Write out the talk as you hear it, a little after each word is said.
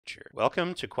researcher.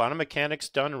 Welcome to Quantum Mechanics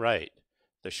Done Right,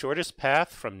 the shortest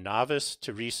path from novice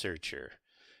to researcher.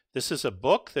 This is a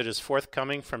book that is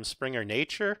forthcoming from Springer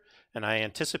Nature, and I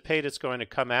anticipate it's going to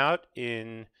come out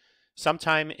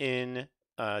sometime in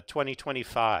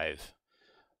 2025.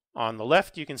 On the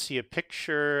left, you can see a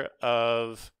picture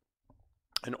of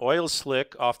an oil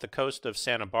slick off the coast of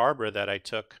Santa Barbara that I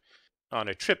took on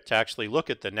a trip to actually look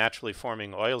at the naturally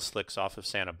forming oil slicks off of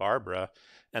Santa Barbara.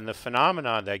 And the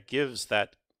phenomenon that gives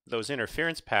those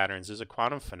interference patterns is a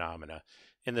quantum phenomena.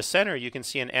 In the center, you can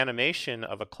see an animation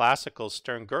of a classical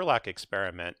Stern-Gerlach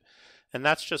experiment, and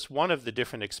that's just one of the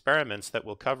different experiments that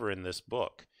we'll cover in this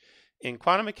book. In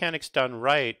Quantum Mechanics Done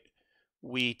Right,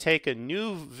 we take a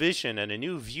new vision and a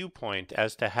new viewpoint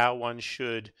as to how one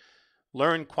should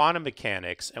learn quantum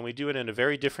mechanics, and we do it in a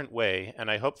very different way. And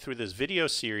I hope through this video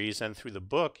series and through the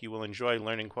book, you will enjoy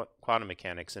learning quantum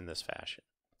mechanics in this fashion.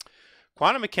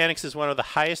 Quantum mechanics is one of the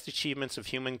highest achievements of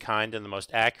humankind and the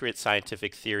most accurate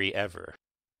scientific theory ever.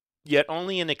 Yet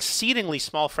only an exceedingly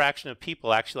small fraction of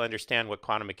people actually understand what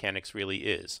quantum mechanics really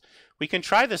is. We can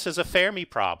try this as a Fermi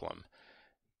problem.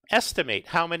 Estimate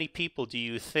how many people do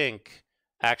you think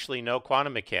actually know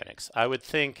quantum mechanics? I would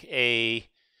think a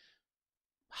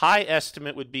high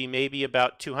estimate would be maybe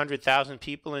about 200,000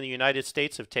 people in the United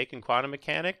States have taken quantum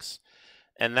mechanics,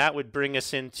 and that would bring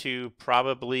us into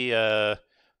probably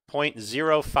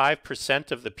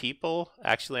 0.05% of the people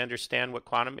actually understand what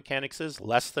quantum mechanics is,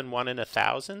 less than 1 in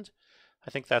 1,000. I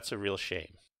think that's a real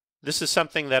shame. This is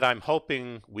something that I'm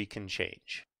hoping we can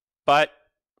change. But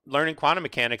learning quantum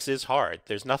mechanics is hard.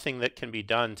 There's nothing that can be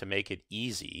done to make it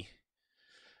easy.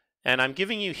 And I'm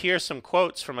giving you here some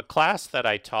quotes from a class that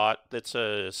I taught that's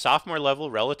a sophomore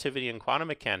level relativity and quantum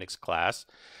mechanics class.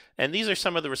 And these are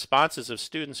some of the responses of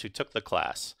students who took the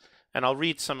class. And I'll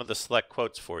read some of the select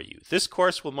quotes for you. This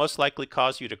course will most likely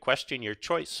cause you to question your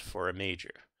choice for a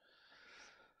major.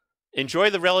 Enjoy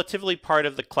the relativity part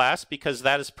of the class because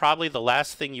that is probably the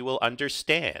last thing you will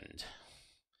understand.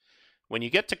 When you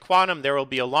get to quantum, there will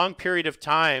be a long period of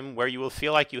time where you will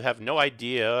feel like you have no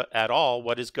idea at all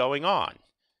what is going on.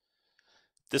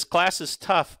 This class is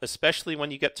tough, especially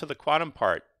when you get to the quantum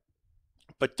part.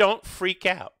 But don't freak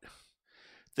out.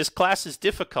 This class is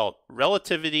difficult.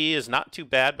 Relativity is not too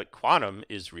bad, but quantum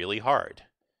is really hard.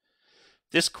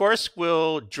 This course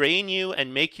will drain you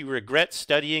and make you regret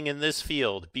studying in this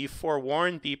field. Be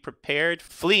forewarned, be prepared.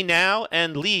 Flee now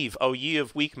and leave, O ye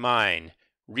of weak mind.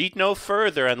 Read no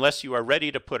further unless you are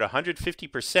ready to put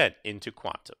 150% into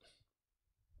quantum.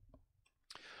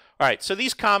 All right, so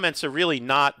these comments are really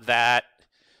not that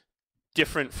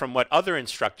different from what other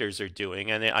instructors are doing,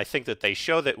 and I think that they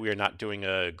show that we are not doing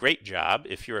a great job.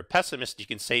 If you're a pessimist, you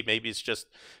can say maybe it's just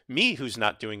me who's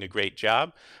not doing a great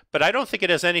job, but I don't think it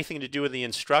has anything to do with the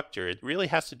instructor. It really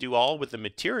has to do all with the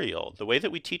material. The way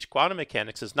that we teach quantum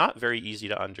mechanics is not very easy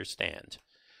to understand.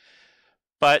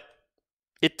 But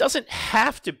it doesn't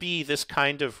have to be this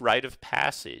kind of rite of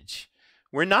passage.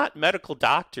 We're not medical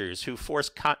doctors who force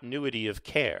continuity of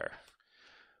care.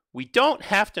 We don't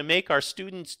have to make our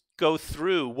students go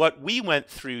through what we went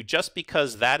through just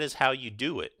because that is how you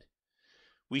do it.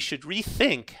 We should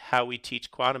rethink how we teach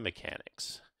quantum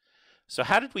mechanics. So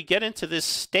how did we get into this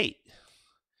state?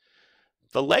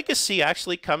 The legacy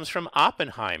actually comes from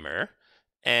Oppenheimer,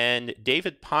 and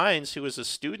David Pines, who was a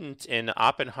student in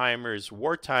Oppenheimer's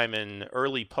wartime and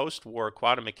early post-war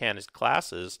quantum mechanics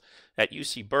classes at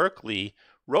UC Berkeley,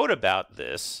 wrote about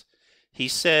this. He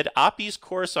said, Oppie's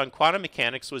course on quantum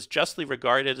mechanics was justly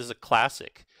regarded as a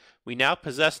classic. We now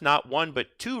possess not one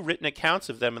but two written accounts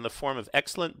of them in the form of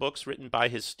excellent books written by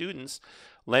his students,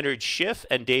 Leonard Schiff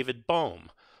and David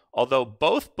Bohm. Although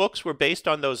both books were based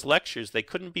on those lectures, they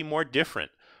couldn't be more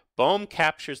different. Bohm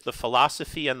captures the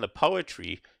philosophy and the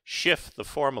poetry, Schiff the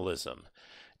formalism.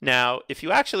 Now, if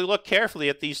you actually look carefully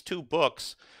at these two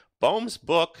books, Bohm's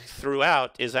book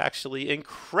throughout is actually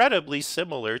incredibly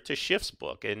similar to Schiff's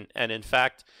book. And in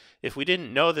fact, if we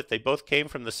didn't know that they both came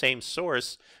from the same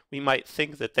source, we might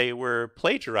think that they were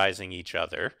plagiarizing each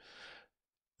other.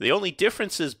 The only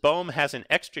difference is Bohm has an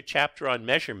extra chapter on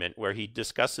measurement where he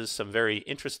discusses some very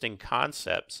interesting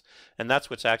concepts, and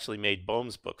that's what's actually made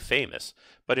Bohm's book famous.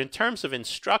 But in terms of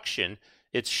instruction,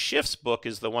 it's Schiff's book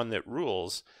is the one that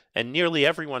rules, and nearly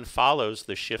everyone follows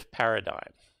the Schiff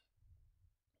paradigm.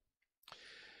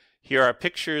 Here are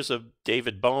pictures of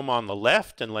David Bohm on the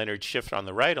left and Leonard Schiff on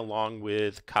the right, along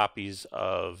with copies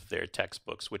of their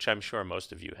textbooks, which I'm sure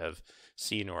most of you have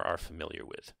seen or are familiar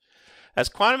with. As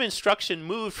quantum instruction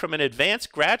moved from an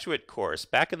advanced graduate course,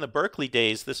 back in the Berkeley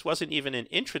days, this wasn't even an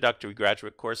introductory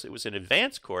graduate course, it was an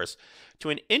advanced course, to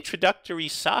an introductory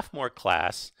sophomore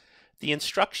class, the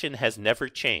instruction has never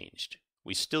changed.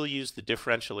 We still use the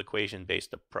differential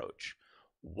equation-based approach.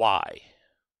 Why?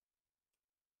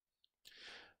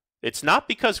 It's not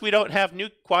because we don't have new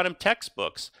quantum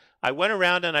textbooks. I went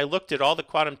around and I looked at all the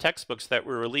quantum textbooks that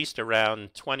were released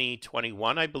around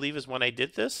 2021, I believe is when I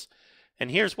did this. And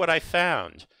here's what I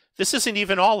found. This isn't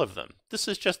even all of them. This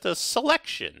is just a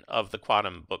selection of the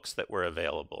quantum books that were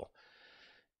available.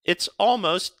 It's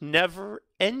almost never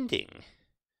ending.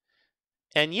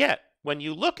 And yet, when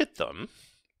you look at them,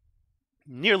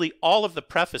 nearly all of the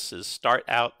prefaces start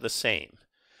out the same.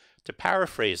 To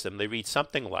paraphrase them, they read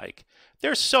something like,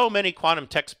 "There are so many quantum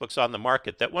textbooks on the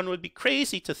market that one would be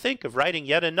crazy to think of writing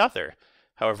yet another.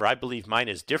 However, I believe mine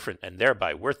is different and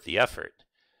thereby worth the effort."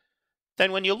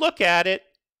 Then when you look at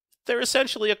it, they're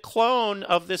essentially a clone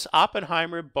of this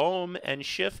Oppenheimer, Bohm, and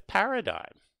Schiff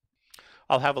paradigm.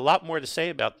 I'll have a lot more to say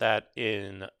about that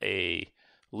in a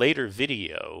later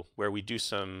video where we do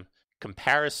some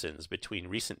comparisons between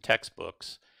recent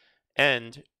textbooks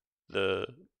and the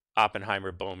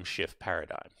Oppenheimer, Bohm, Schiff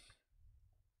paradigm.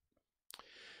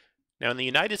 Now in the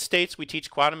United States, we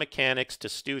teach quantum mechanics to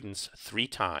students 3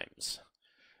 times.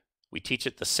 We teach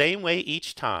it the same way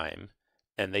each time,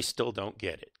 and they still don't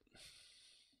get it.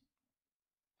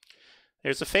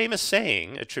 There's a famous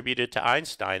saying attributed to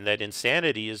Einstein that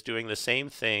insanity is doing the same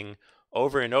thing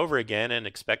over and over again and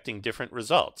expecting different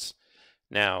results.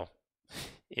 Now,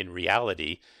 in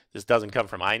reality, this doesn't come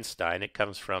from Einstein. It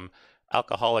comes from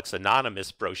Alcoholics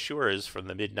Anonymous brochures from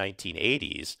the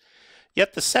mid-1980s.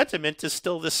 Yet the sentiment is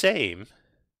still the same.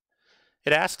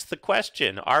 It asks the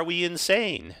question, are we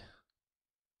insane?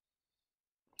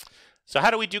 So how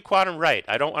do we do quantum right?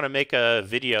 I don't want to make a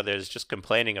video that is just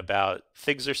complaining about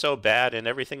things are so bad and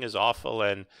everything is awful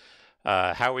and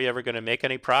how are we ever going to make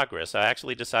any progress? I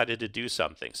actually decided to do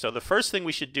something. So the first thing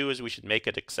we should do is we should make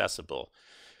it accessible.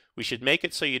 We should make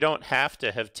it so you don't have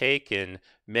to have taken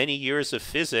many years of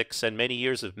physics and many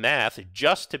years of math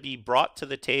just to be brought to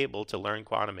the table to learn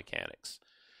quantum mechanics.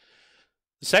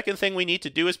 The second thing we need to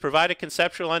do is provide a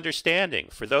conceptual understanding.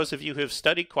 For those of you who have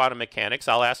studied quantum mechanics,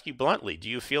 I'll ask you bluntly, do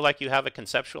you feel like you have a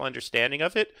conceptual understanding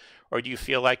of it? Or do you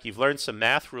feel like you've learned some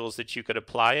math rules that you could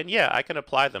apply? And yeah, I can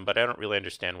apply them, but I don't really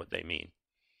understand what they mean.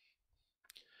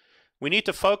 We need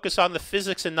to focus on the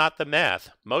physics and not the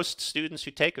math. Most students who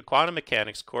take a quantum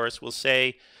mechanics course will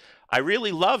say, I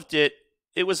really loved it.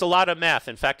 It was a lot of math.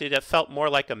 In fact, it felt more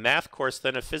like a math course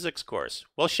than a physics course.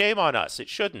 Well, shame on us. It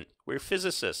shouldn't. We're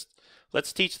physicists.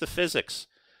 Let's teach the physics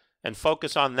and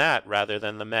focus on that rather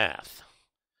than the math.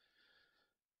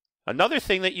 Another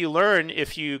thing that you learn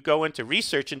if you go into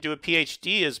research and do a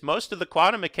PhD is most of the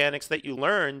quantum mechanics that you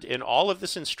learned in all of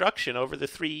this instruction over the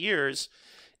 3 years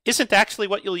isn't actually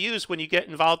what you'll use when you get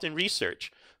involved in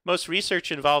research. Most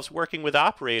research involves working with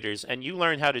operators, and you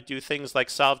learn how to do things like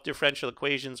solve differential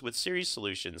equations with series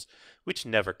solutions, which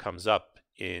never comes up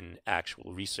in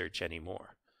actual research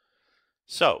anymore.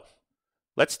 So,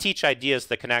 let's teach ideas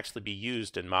that can actually be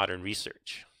used in modern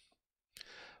research.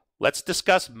 Let's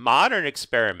discuss modern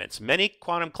experiments. Many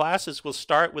quantum classes will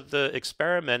start with the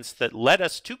experiments that led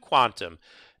us to quantum,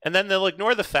 and then they'll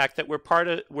ignore the fact that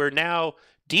we're now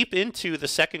deep into the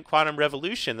second quantum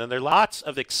revolution, and there are lots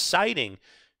of exciting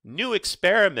new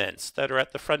experiments that are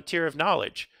at the frontier of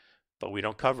knowledge, but we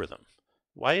don't cover them.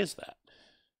 Why is that?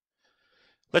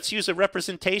 Let's use a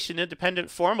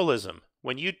representation-independent formalism.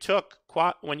 When you took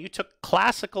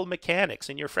classical mechanics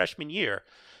in your freshman year,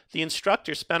 the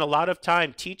instructor spent a lot of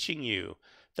time teaching you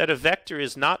that a vector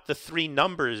is not the 3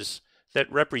 numbers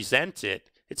that represent it.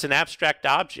 It's an abstract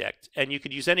object, and you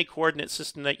could use any coordinate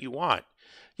system that you want.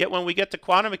 Yet when we get to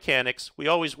quantum mechanics, we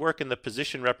always work in the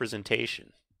position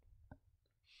representation.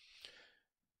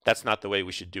 That's not the way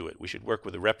we should do it. We should work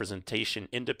with a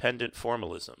representation-independent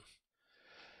formalism.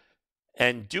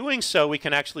 And doing so, we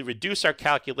can actually reduce our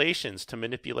calculations to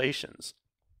manipulations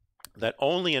that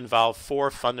only involve 4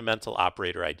 fundamental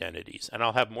operator identities. And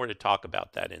I'll have more to talk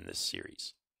about that in this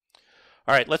series.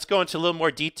 All right, let's go into a little more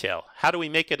detail. How do we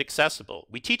make it accessible?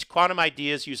 We teach quantum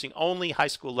ideas using only high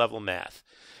school level math.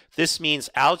 This means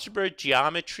algebra,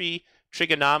 geometry,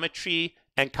 trigonometry,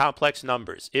 and complex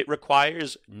numbers. It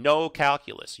requires no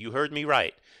calculus. You heard me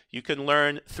right. You can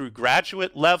learn through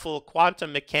graduate level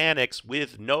quantum mechanics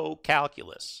with no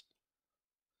calculus.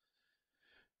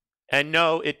 And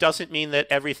no, it doesn't mean that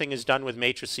everything is done with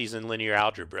matrices and linear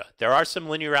algebra. There are some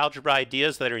linear algebra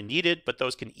ideas that are needed, but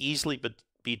those can easily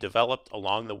be developed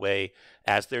along the way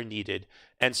as they're needed.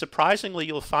 And surprisingly,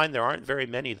 you'll find there aren't very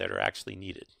many that are actually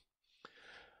needed.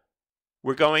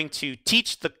 We're going to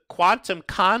teach the quantum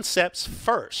concepts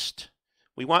first.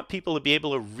 We want people to be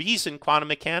able to reason quantum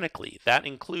mechanically. That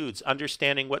includes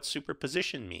understanding what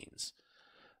superposition means,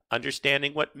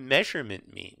 understanding what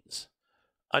measurement means,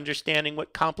 understanding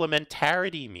what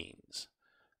complementarity means,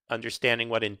 understanding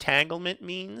what entanglement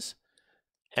means,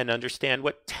 and understand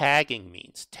what tagging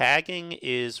means. Tagging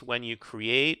is when you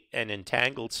create an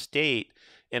entangled state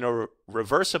in a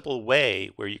reversible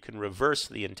way where you can reverse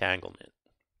the entanglement.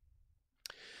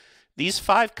 These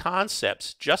 5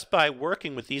 concepts, just by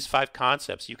working with these 5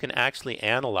 concepts, you can actually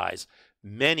analyze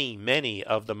many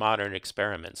of the modern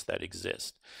experiments that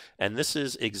exist. And this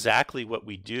is exactly what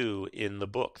we do in the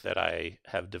book that I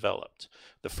have developed.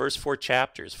 The first 4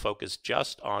 chapters focus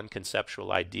just on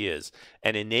conceptual ideas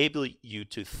and enable you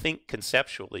to think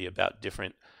conceptually about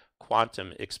different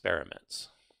quantum experiments.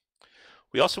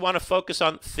 We also want to focus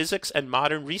on physics and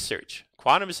modern research.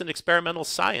 Quantum is an experimental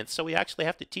science, so we actually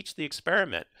have to teach the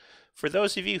experiment. For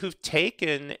those of you who've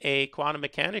taken a quantum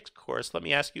mechanics course, let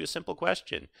me ask you a simple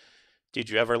question. Did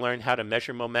you ever learn how to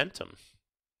measure momentum?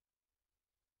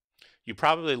 You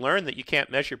probably learned that you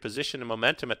can't measure position and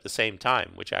momentum at the same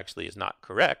time, which actually is not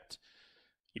correct.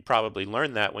 You probably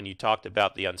learned that when you talked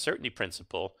about the uncertainty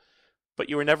principle, but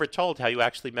you were never told how you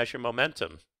actually measure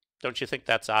momentum. Don't you think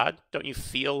that's odd? Don't you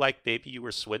feel like maybe you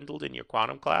were swindled in your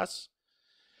quantum class?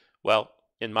 Well,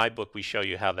 in my book, we show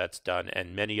you how that's done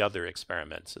and many other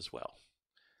experiments as well.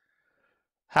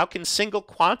 How can single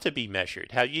quanta be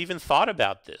measured? Have you even thought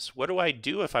about this? What do I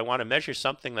do if I want to measure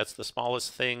something that's the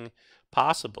smallest thing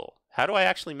possible? How do I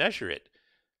actually measure it?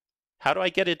 How do I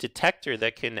get a detector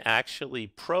that can actually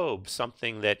probe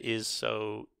something that is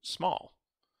so small?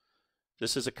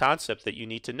 This is a concept that you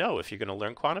need to know if you're going to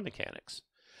learn quantum mechanics.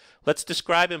 Let's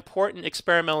describe important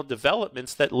experimental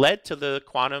developments that led to the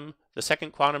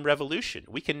second quantum revolution.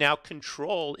 We can now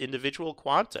control individual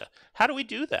quanta. How do we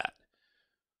do that?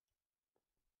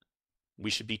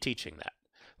 We should be teaching that.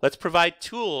 Let's provide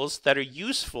tools that are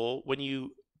useful when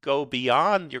you go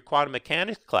beyond your quantum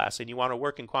mechanics class and you want to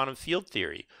work in quantum field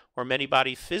theory or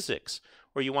many-body physics,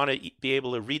 or you want to be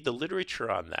able to read the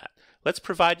literature on that. Let's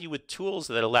provide you with tools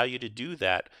that allow you to do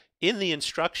that in the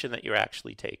instruction that you're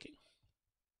actually taking.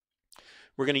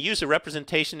 We're going to use a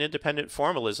representation-independent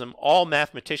formalism. All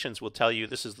mathematicians will tell you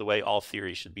this is the way all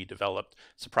theory should be developed.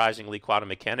 Surprisingly, quantum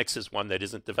mechanics is one that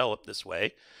isn't developed this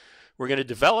way. We're going to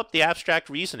develop the abstract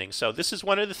reasoning. So this is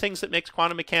one of the things that makes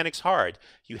quantum mechanics hard.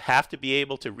 You have to be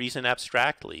able to reason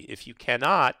abstractly. If you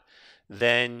cannot,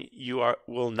 then you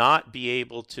will not be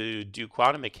able to do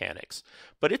quantum mechanics.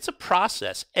 But it's a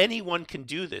process. Anyone can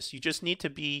do this. You just need to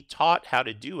be taught how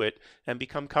to do it and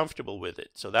become comfortable with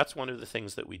it. So that's one of the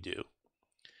things that we do.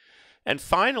 And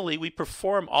finally, we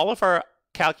perform all of our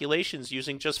calculations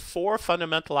using just 4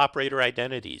 fundamental operator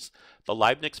identities: the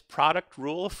Leibniz product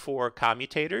rule for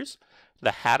commutators, the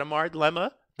Hadamard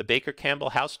lemma, the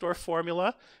Baker-Campbell-Hausdorff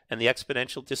formula, and the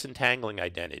exponential disentangling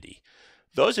identity.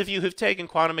 Those of you who've taken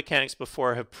quantum mechanics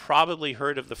before have probably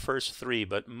heard of the first 3,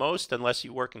 but most, unless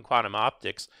you work in quantum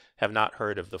optics, have not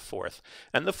heard of the 4th.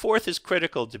 And the 4th is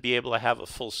critical to be able to have a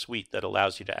full suite that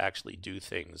allows you to actually do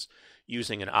things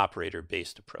using an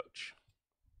operator-based approach.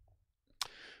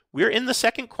 We're in the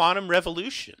second quantum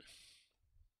revolution.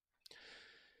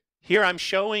 Here I'm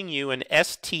showing you an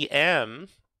STM,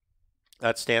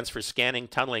 that stands for scanning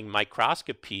tunneling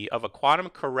microscopy, of a quantum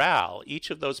corral. Each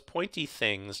of those pointy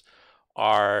things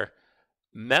are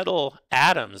metal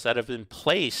atoms that have been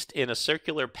placed in a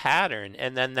circular pattern,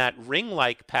 and then that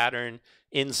ring-like pattern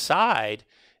inside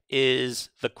is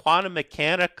the quantum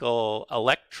mechanical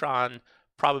electron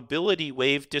probability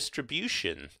wave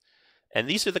distribution. And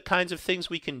these are the kinds of things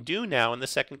we can do now in the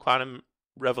second quantum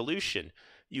revolution.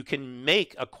 You can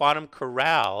make a quantum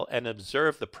corral and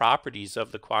observe the properties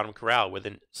of the quantum corral with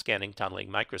a scanning tunneling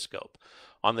microscope.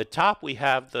 On the top, we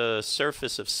have the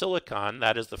surface of silicon.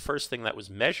 That is the first thing that was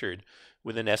measured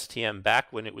with an STM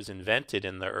back when it was invented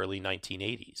in the early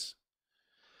 1980s.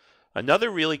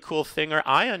 Another really cool thing are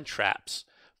ion traps.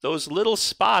 Those little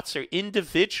spots are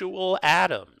individual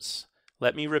atoms.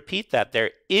 Let me repeat that.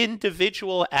 They're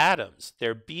individual atoms.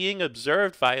 They're being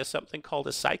observed via something called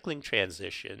a cycling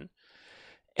transition.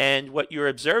 And what you're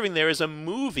observing there is a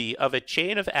movie of a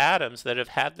chain of atoms that have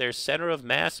had their center of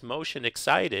mass motion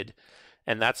excited,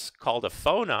 and that's called a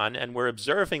phonon, and we're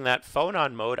observing that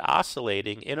phonon mode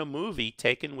oscillating in a movie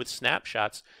taken with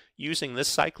snapshots using this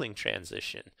cycling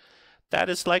transition. That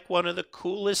is like one of the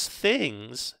coolest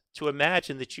things to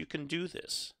imagine that you can do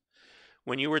this.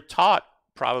 When you were taught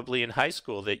probably in high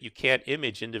school that you can't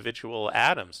image individual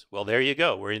atoms, well, there you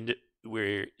go.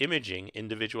 We're imaging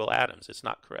individual atoms. It's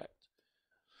not correct.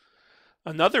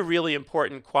 Another really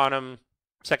important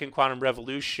second quantum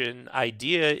revolution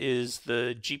idea is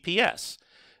the GPS.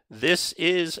 This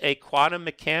is a quantum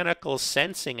mechanical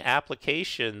sensing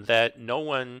application that no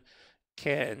one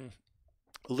can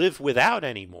live without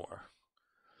anymore.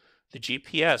 The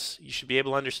GPS, you should be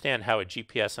able to understand how a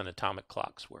GPS and atomic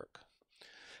clocks work.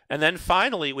 And then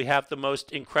finally, we have the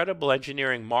most incredible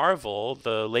engineering marvel,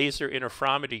 the Laser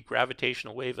Interferometry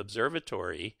Gravitational Wave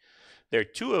Observatory. There are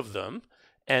two of them,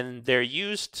 and they're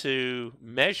used to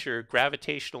measure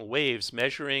gravitational waves,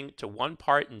 measuring to 1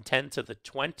 part in 10 to the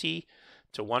 20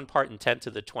 to 1 part in 10 to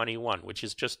the 21, which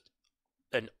is just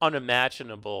an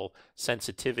unimaginable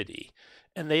sensitivity.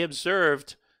 And they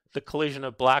observed the collision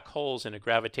of black holes in a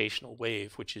gravitational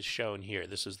wave, which is shown here.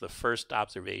 This is the first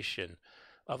observation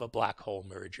of a black hole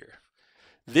merger.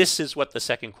 This is what the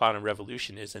second quantum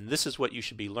revolution is, and this is what you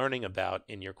should be learning about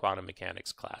in your quantum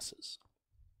mechanics classes.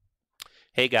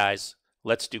 Hey guys,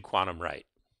 let's do quantum right.